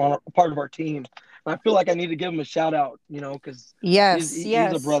he's on a part of our team. And I feel like I need to give him a shout out, because Yes, he's a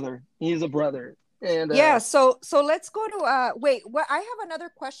yes. brother. He's a brother, and Yeah, so let's go to wait, what I have another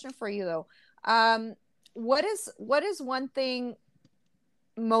question for you though. Um what is one thing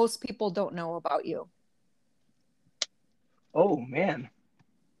most people don't know about you? oh man,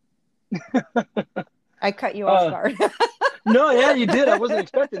 I cut you off uh, guard. no, yeah, you did. I wasn't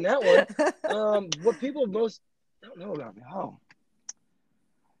expecting that one. What people most don't know about me? Oh,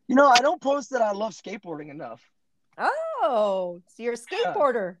 I don't post that I love skateboarding enough. Oh, so you're a Yeah.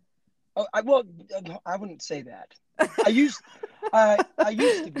 skateboarder. Oh, well, I wouldn't say that. I used, I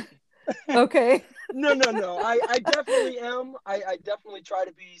used to be. Okay. No, no, no. I definitely am. I definitely try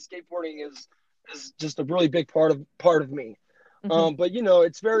to be. Skateboarding is just a really big part of me. Hmm. But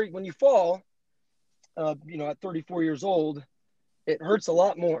it's very when you fall, at 34 years old, it hurts a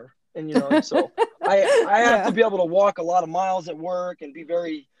lot more. And so I have to Yeah. be able to walk a lot of miles at work and be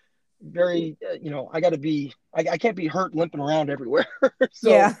very very I got to be I can't be hurt limping around everywhere.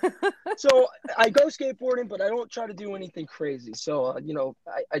 so Yeah. so I go skateboarding, but I don't try to do anything crazy. So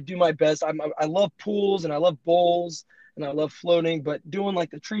I do my best. I love pools and I love bowls and I love floating, but doing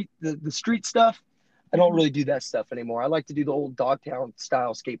like the street stuff, I don't Mhm. really do that stuff anymore. I like to do the old Dogtown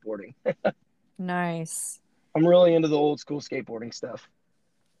style skateboarding. Nice. I'm really into the old school skateboarding stuff.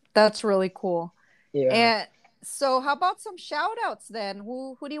 That's really cool. Yeah. And so how about some shout outs then?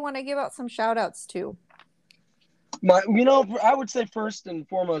 Who do you want to give out some shout outs to? I would say first and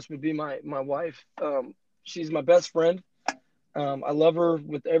foremost would be my wife. She's my best friend. I love her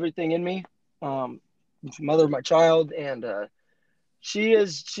with everything in me. Um, mother of my child, and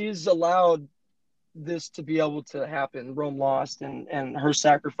she's allowed this to be able to happen. Rome lost, and her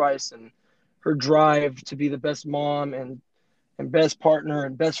sacrifice and her drive to be the best mom and best partner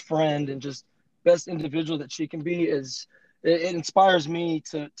and best friend and just best individual that she can be it inspires me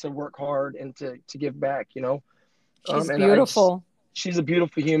to work hard and to give back. She's And I just beautiful. she's a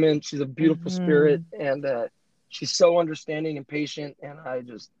beautiful human. She's a beautiful spirit, Hmm. and she's so understanding and patient. And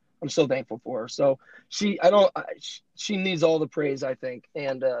I'm so thankful for her. So I don't she needs all the praise, I think.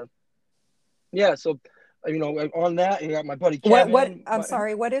 And yeah, so on that, you got my buddy What Kevin. I'm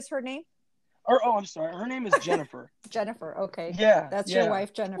sorry, what is her name? Or oh, I'm sorry, her name is Jennifer. Jennifer. Okay. Yeah, That's your yeah,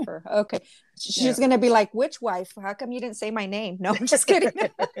 wife, Jennifer. Okay. She's yeah. going to be like, which wife? How come you didn't say my name? No, I'm just kidding.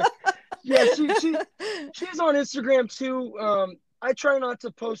 Yeah, she's on Instagram too. I try not to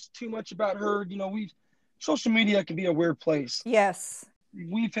post too much about her. We social media can be a weird place. Yes.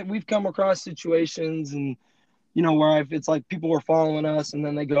 We've come across situations and where it's like people were following us and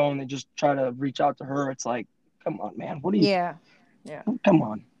then they go and they just try to reach out to her. It's like, come on, man, what do you? Yeah. Yeah. Come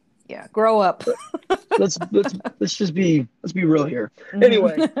on, Yeah. Grow up. let's be real here.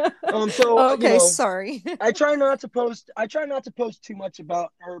 Anyway, Mhm. so Okay. Sorry. I try not to post too much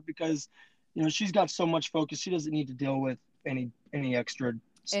about her because she's got so much focus. She doesn't need to deal with any extra Any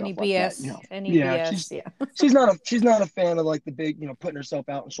stuff like that. BS. Any Yeah, BS. Yeah. she's not a fan of like the big putting herself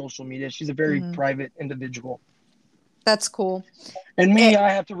out on social media. She's a very Hmm. private individual. That's cool. And Eh, me, I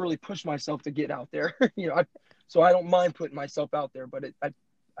have to really push myself to get out there. So I don't mind putting myself out there, but I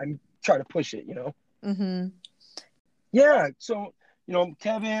try to push it. mm-hmm. Yeah. So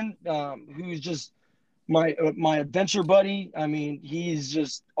Kevin, who's just my adventure buddy. I mean, he's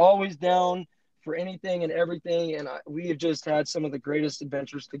just always down for anything and everything, and we have just had some of the greatest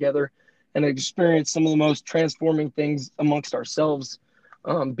adventures together, and experienced some of the most transforming things amongst ourselves,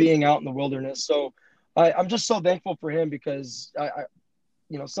 being out in the wilderness. So I'm just so thankful for him because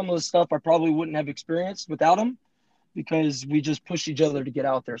some of the stuff I probably wouldn't have experienced without him because we just push each other to get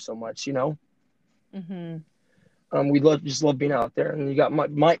out there so much. Mm-hmm. We just love being out there. And you got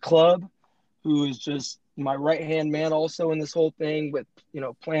Mike Club, who is just my right hand man also in this whole thing with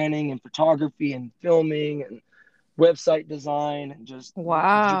planning and photography and filming and website design and just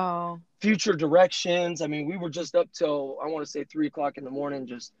Wow. future directions. I mean, we were just up till I want to say 3 o'clock in the morning,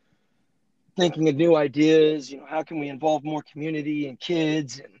 just thinking of new ideas. How can we involve more community and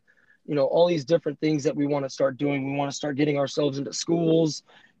kids and all these different things that we want to start doing. We want to start getting ourselves into schools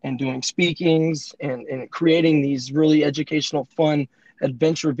and doing speakings and creating these really educational, fun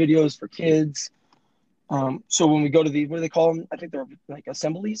adventure videos for kids. So when we go to what do they call them? I think they're like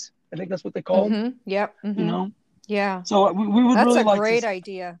assemblies. I think that's what they call them. Mm-hmm. Yep. You Mm-hmm. know. Yeah. So we would That's really a like to. great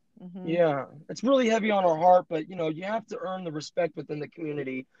idea. Mm-hmm. Yeah, it's really heavy on our heart, but you have to earn the respect within the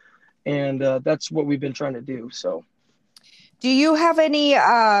community, and that's what we've been trying to do. So Do you have any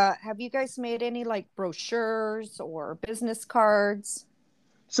have you guys made any like brochures or business cards?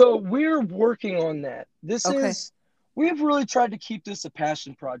 So we're working on that. Okay. We've really tried to keep this a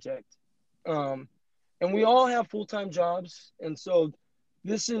passion project. Um, and we all have full-time jobs. And so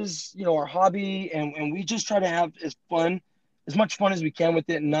this is, our hobby, and we just try to have as much fun as we can with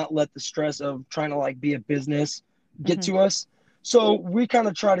it, and not let the stress of trying to like be a business get Hmm. to us. So we kind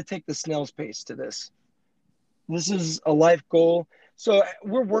of try to take the snail's pace to this. This is a life goal. So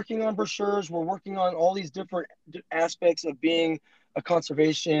we're working on brochures. We're working on all these different aspects of being a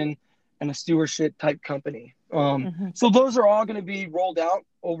conservation and a stewardship type company. Hmm. So those are all going to be rolled out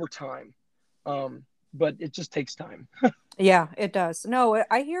over time. But it just takes time. Yeah, it does. No,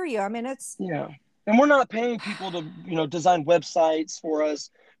 I hear you. I mean, it's Yeah. And we're not paying people to, design websites for us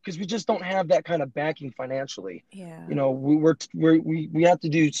because we just don't have that kind of backing financially. yeah. We have to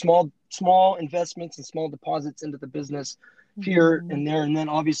do small investments and small deposits into the business here Hmm. and there. And then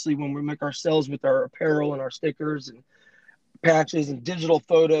obviously when we make our sales with our apparel and our stickers and patches and digital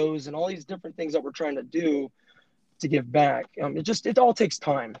photos and all these different things that we're trying to do to give back, it all takes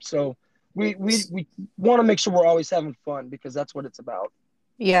time. So we want to make sure we're always having fun because that's what it's about.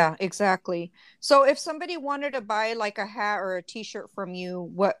 Yeah, exactly. So if somebody wanted to buy like a hat or a t-shirt from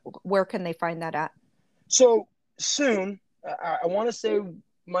you, where can they find that at? So soon, I want to say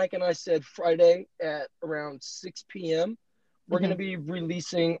Mike and I said Friday at around 6 p.m. We're going to Hmm. be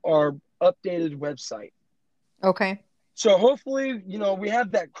releasing our updated website. Okay. So hopefully, we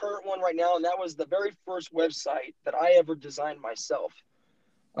have that current one right now, and that was the very first website that I ever designed myself.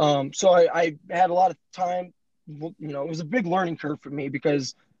 So I had a lot of time. It was a big learning curve for me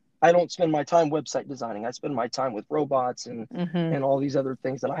because I don't spend my time website designing. I spend my time with robots and Hmm. and all these other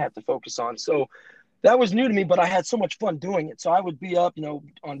things that I have to focus on. So that was new to me, but I had so much fun doing it. So I would be up,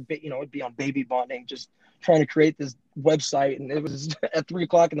 it'd be on baby bonding, just trying to create this website. And it was at 3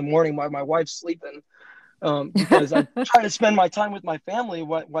 o'clock in the morning while my wife's sleeping, because I try to spend my time with my family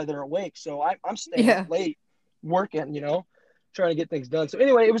while they're awake. So I'm staying up Yeah. late working, trying to get things done. So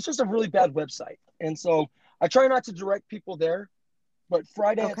anyway, it was just a really bad website. And so I try not to direct people there, but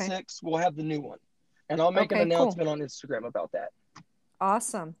Friday at Okay. 6, we'll have the new one. And I'll make an Okay, cool. announcement on Instagram about that.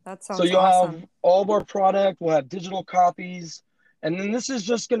 Awesome. That So sounds you'll have awesome. all of our product. We'll have digital copies, and then this is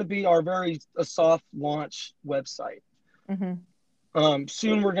just going to be our a soft launch website. Hmm.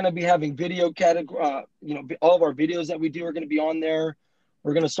 Soon we're going to be having video category. All of our videos that we do are going to be on there.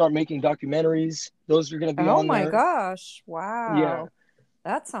 We're going to start making documentaries. Those are going to be Oh on my there. gosh. Yeah, Wow.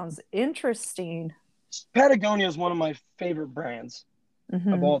 That sounds interesting. Patagonia is one of my favorite brands of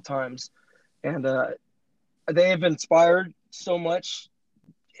Hmm. all times, and they have inspired so much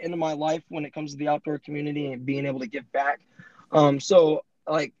into my life when it comes to the outdoor community and being able to give back. So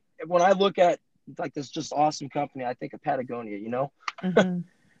like when I look at like this just awesome company, I think of Patagonia. Hmm.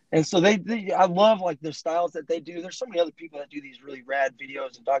 And so I love like their styles that they do. There's so many other people that do these really rad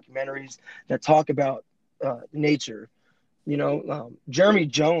videos and documentaries that talk about nature. Jeremy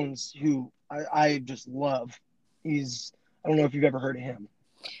Jones, who I just love. I don't know if you've ever heard of him.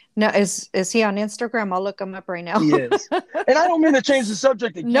 Now, is he on Instagram? I'll look him up right now. He is. And I don't mean to change the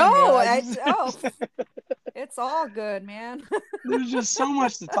subject No, again, man. oh, it's all good, man. There's just so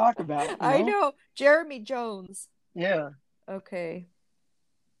much to talk about. I know. Jeremy Jones. Yeah. Okay.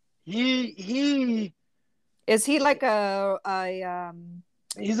 He Is he like he's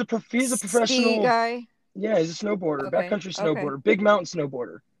a ski professional. guy? Yeah, he's a snowboarder, Okay. backcountry Okay. snowboarder, big mountain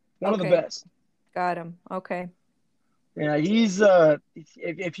snowboarder. One of the Okay. best. Got him. Okay. Yeah, he's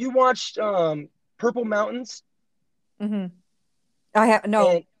if you watched Purple Mountains Hmm. I have and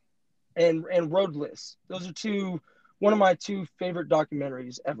no. Roadless, those are one of my two favorite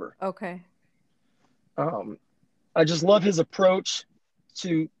documentaries ever. Okay. Um, I just love his approach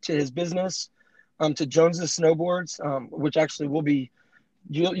to his business, to Jones's Snowboards, which actually will be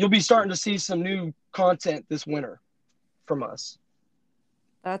you'll be starting to see some new content this winter from us.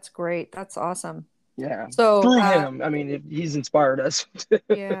 That's great. That's awesome. Yeah, So, through him. I mean, he's inspired us.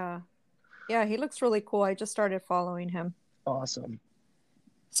 yeah. Yeah, he looks really cool. I just started following him. Awesome.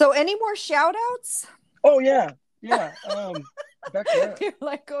 So, any more shout outs? Oh yeah, yeah. Back to that. You're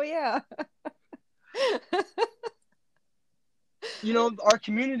like, oh, yeah. Our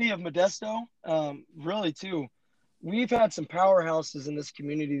community of Modesto, really too. We've had some powerhouses in this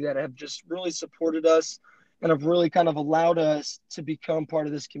community that have just really supported us and have really kind of allowed us to become part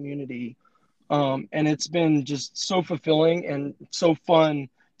of this community. And it's been just so fulfilling and so fun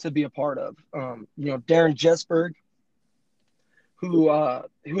to be a part of. Darren Jesberg, who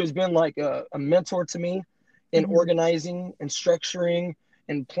has been like a mentor to me in Hmm. organizing and structuring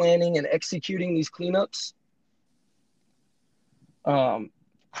and planning and executing these cleanups.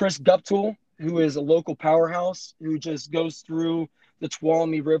 Chris Guptill, who is a local powerhouse who just goes through the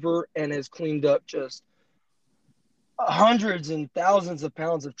Tuolumne River and has cleaned up just hundreds and thousands of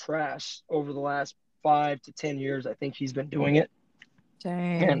pounds of trash over the last 5 to 10 years. I think he's been doing it.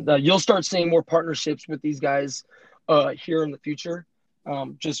 Dang. And you'll start seeing more partnerships with these guys here in the future.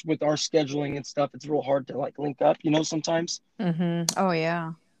 Just with our scheduling and stuff, it's real hard to like link up, sometimes. Mm-hmm. Oh,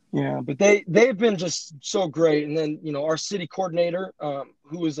 yeah. Yeah, but they've been just so great. And then, our city coordinator,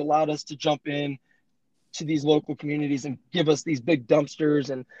 who has allowed us to jump in to these local communities and give us these big dumpsters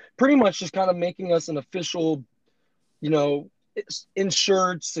and pretty much just kind of making us an official,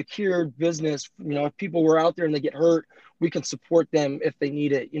 insured, secured business. If people were out there and they get hurt, we can support them if they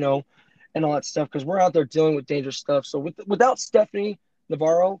need it, and all that stuff, because we're out there dealing with dangerous stuff. So without Stephanie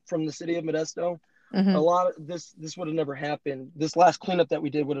Navarro from the city of Modesto, a Mm-hmm. lot of this would have never happened. This last cleanup that we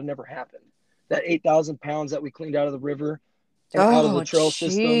did would have never happened. That 8,000 pounds that we cleaned out of the river and out of the Oh, trail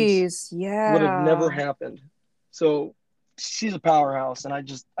systems jeez. would have never Yeah. happened. So she's a powerhouse, and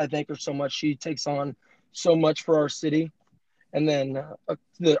I thank her so much. She takes on so much for our city. And then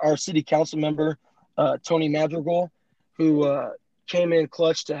our city council member, Tony Madrigal, who came in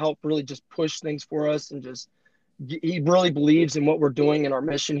clutch to help really just push things for us, and just he really believes in what we're doing and our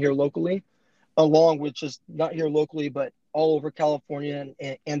mission here locally, along with just not here locally, but all over California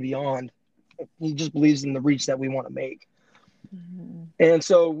and beyond. He just believes in the reach that we want to make. Mm-hmm. And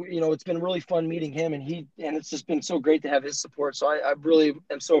so, it's been really fun meeting him, and it's just been so great to have his support. So I really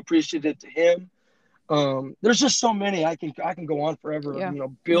am so appreciative to him. There's just so many. I can go on forever. Yeah.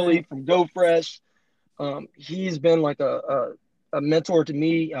 Billy Right. from Go Fresh. He's been like a mentor to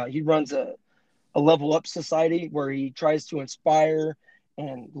me. He runs a level up society where he tries to inspire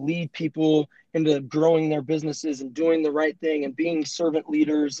and lead people into growing their businesses and doing the right thing and being servant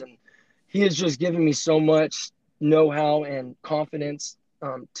leaders. And he has just given me so much know-how and confidence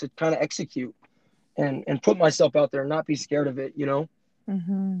to kind of execute and put myself out there and not be scared of it,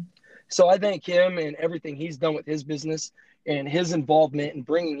 Mm-hmm. So I thank him and everything he's done with his business and his involvement in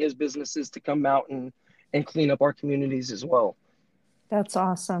bringing his businesses to come out and clean up our communities as well. That's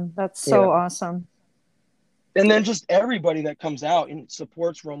awesome. That's Yeah. so awesome. And then just everybody that comes out and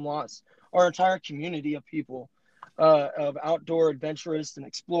supports Rome Lost, our entire community of people, of outdoor adventurists and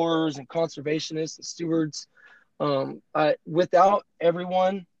explorers and conservationists and stewards. Without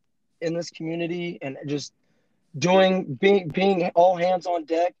everyone in this community and just being all hands on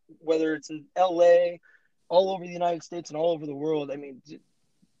deck, whether it's in LA, all over the United States and all over the world. I mean,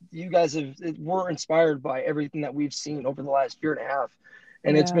 you guys we're inspired by everything that we've seen over the last year and a half.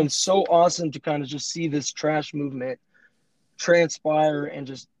 And it's been Yes. so awesome to kind of just see this trash movement transpire, and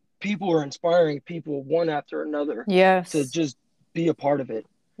just people are inspiring people one after another to Yes. just be a part of it.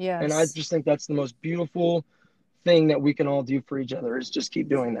 And I Yes. just think that's the most beautiful thing that we can all do for each other, is just keep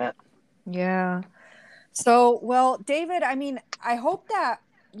doing that. Yeah. So, well, David, I mean, I hope that,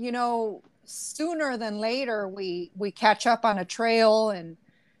 sooner than later we catch up on a trail and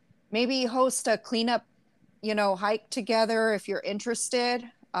maybe host a cleanup, hike together if you're interested.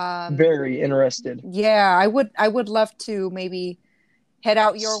 Very interested. Yeah, I would love to maybe head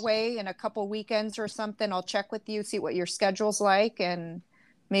out your way in a couple weekends or something. I'll check with you, see what your schedule's like, and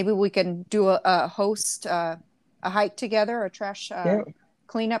maybe we can do a host a hike together, a trash Yeah.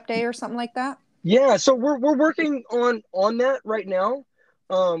 cleanup day or something like that. Yeah, so we're working on that right now,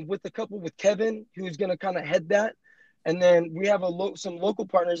 with Kevin, who's going to kind of head that, and then we have some local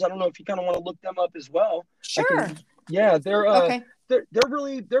partners. I don't know if you kind of want to look them up as well. Sure. Yeah, Okay.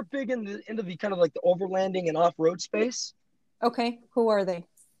 they're big into the kind of like the overlanding and off road space. Okay. Who are they?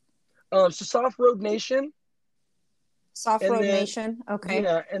 So Soft Road Nation, Soft and Road then Nation. Okay.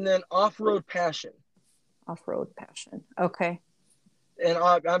 yeah, and then Off Road Passion. Off Road Passion. Okay. And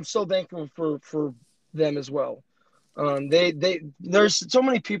I'm so thankful for them as well. There's so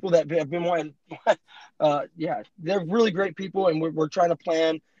many people that have been wanting. Yeah, they're really great people, and we're trying to plan,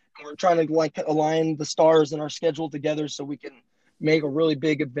 and we're trying to like align the stars in our schedule together so we can make a really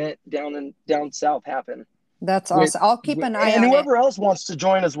big event down south happen. That's awesome. I'll keep an eye And on it. whoever else wants to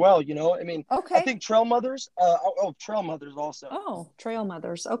join as well. I mean, I Okay. think Trail Mothers. Trail Mothers also. Oh, Trail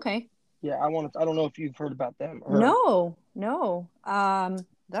Mothers. Okay. Yeah, I don't know if you've heard about them. No, no.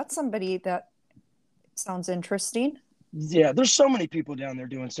 That's somebody that sounds interesting. Yeah, there's so many people down there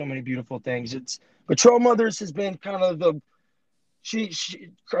doing so many beautiful things. But Trail Mothers has been kind of she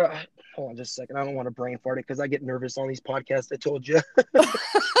hold on just a second. I don't want to brain fart it because I get nervous on these podcasts. I told you.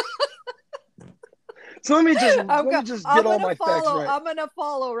 So let me just get all my facts right. I'm gonna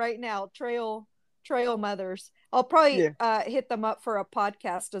follow right now. Trail Mothers. I'll probably hit them up for a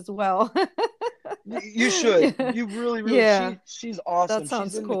podcast as well. You should. You really, Yeah. she's awesome. That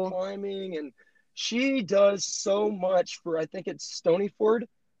sounds She's into cool. climbing and She does so much for, I think it's Stony Ford.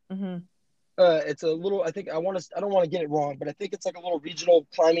 Mm-hmm. It's a little, I don't want to get it wrong, but I think it's like a little regional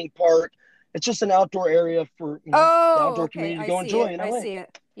climbing park. It's just an outdoor area for, the Oh, outdoor okay. community to I go see enjoy it. in I LA. see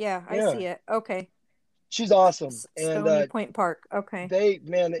it. Yeah, I Yeah, see it. Okay. she's awesome. And Stony Point Park. Okay.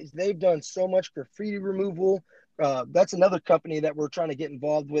 they've done so much graffiti removal. That's another company that we're trying to get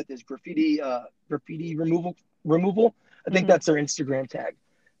involved with is graffiti removal. I think Mm-hmm. that's their Instagram tag.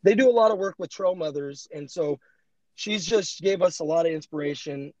 They do a lot of work with trail mothers, and so she's just gave us a lot of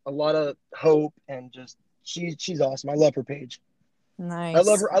inspiration, a lot of hope, and just she's awesome. I love her page. I love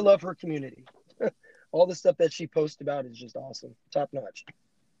Nice. her. I love her community. All the stuff that she posts about is just awesome, top notch.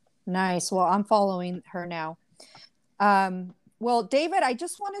 Nice. Well, I'm following her now. Well, David, I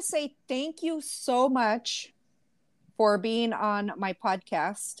just want to say thank you so much for being on my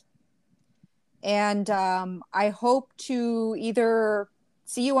podcast. And I hope to either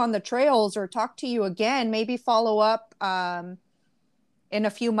see you on the trails or talk to you again, maybe follow up in a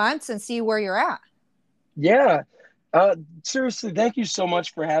few months and see where you're at. Yeah. Seriously, thank you so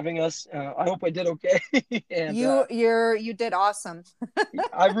much for having us. I hope I did okay. And You did awesome.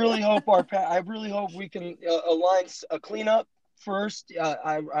 I really hope we can align a cleanup first.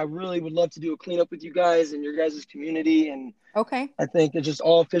 I really would love to do a cleanup with you guys and your guys' community. And Okay. I think that just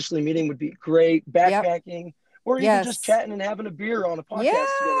all officially meeting would be great. Yep. Backpacking or even just Yes. chatting and having a beer on a podcast together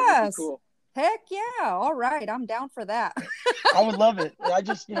would be Yes. cool. Heck yeah. All right. I'm down for that. I would love it. I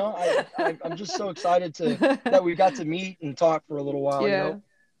just, I'm just so excited that we got to meet and talk for a little while. Yeah.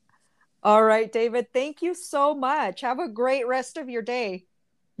 All right, David. Thank you so much. Have a great rest of your day.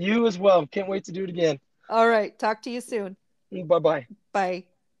 You as well. Can't wait to do it again. All right. Talk to you soon. Bye bye. Bye.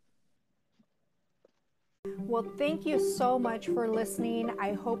 Well, thank you so much for listening.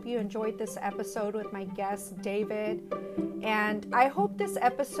 I hope you enjoyed this episode with my guest, David. And I hope this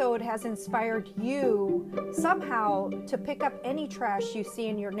episode has inspired you somehow to pick up any trash you see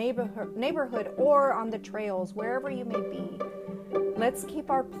in your neighborhood or on the trails, wherever you may be. Let's keep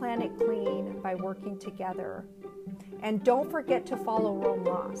our planet clean by working together. And don't forget to follow Roam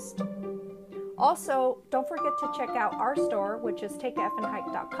Lost. Also, don't forget to check out our store, which is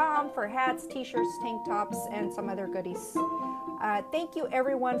takeafandhike.com, for hats, t-shirts, tank tops, and some other goodies. Thank you,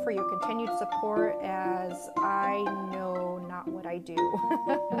 everyone, for your continued support, as I know not what I do.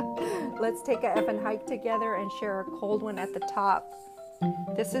 Let's take a effing hike together and share a cold one at the top.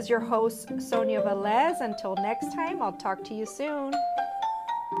 This is your host, Sonia Velez. Until next time, I'll talk to you soon.